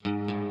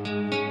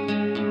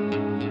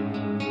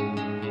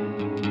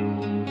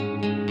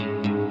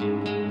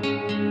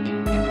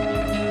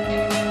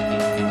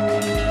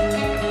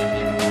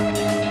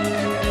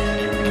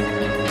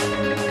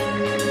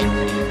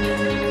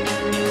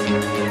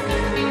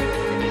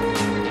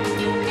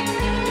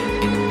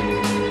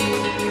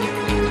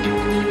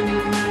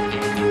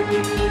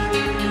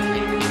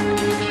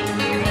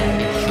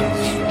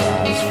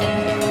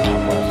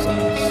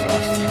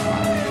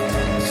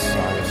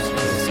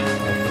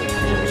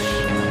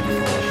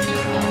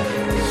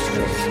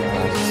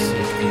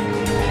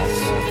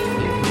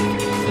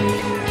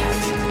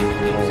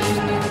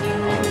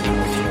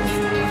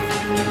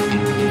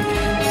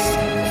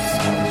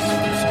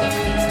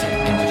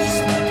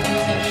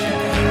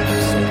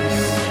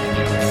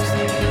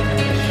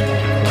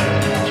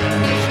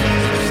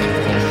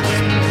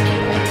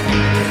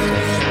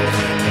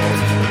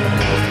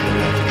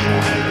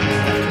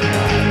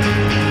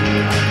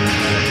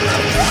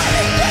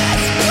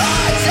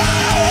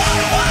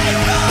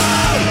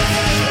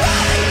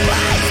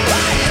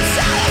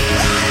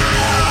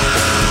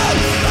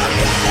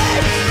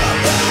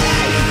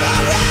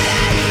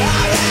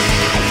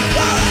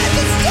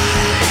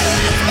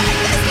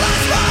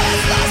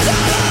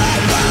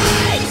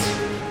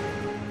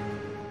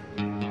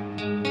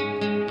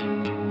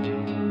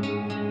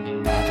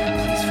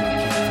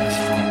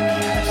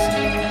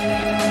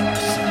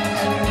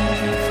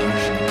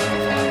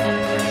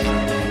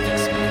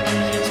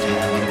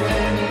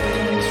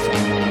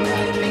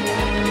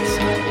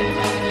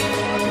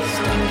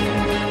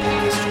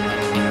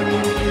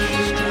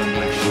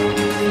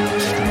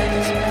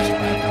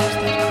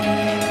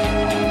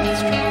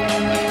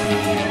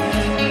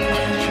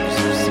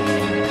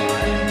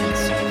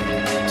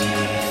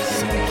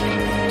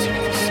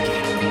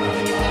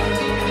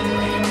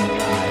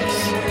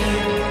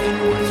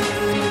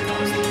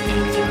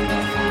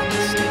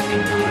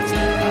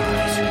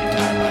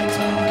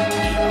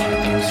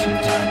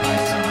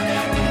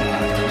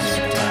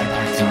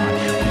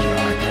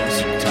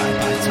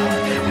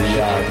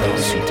are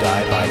those who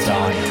die by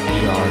dawn. We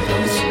are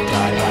those who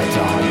die by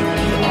dawn.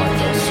 We are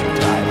those who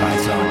die by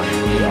dawn.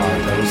 We are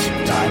those who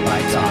die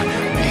by dawn.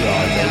 We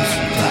are those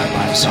who die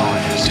by dawn.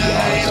 We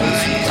are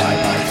those who die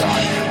by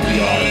dawn. We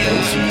are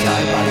those who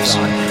die by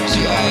dawn.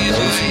 We are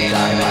those who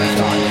die by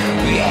dawn.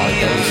 We are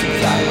those who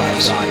die by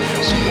dawn.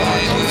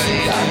 We are those who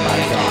die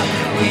by dawn.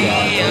 We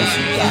are those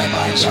who die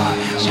by dawn.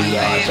 We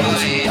are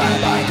those who die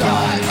by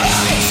dawn.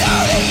 Rise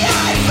of the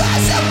eye,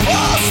 as a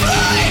pulse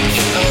line.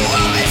 The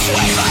woman's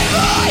way by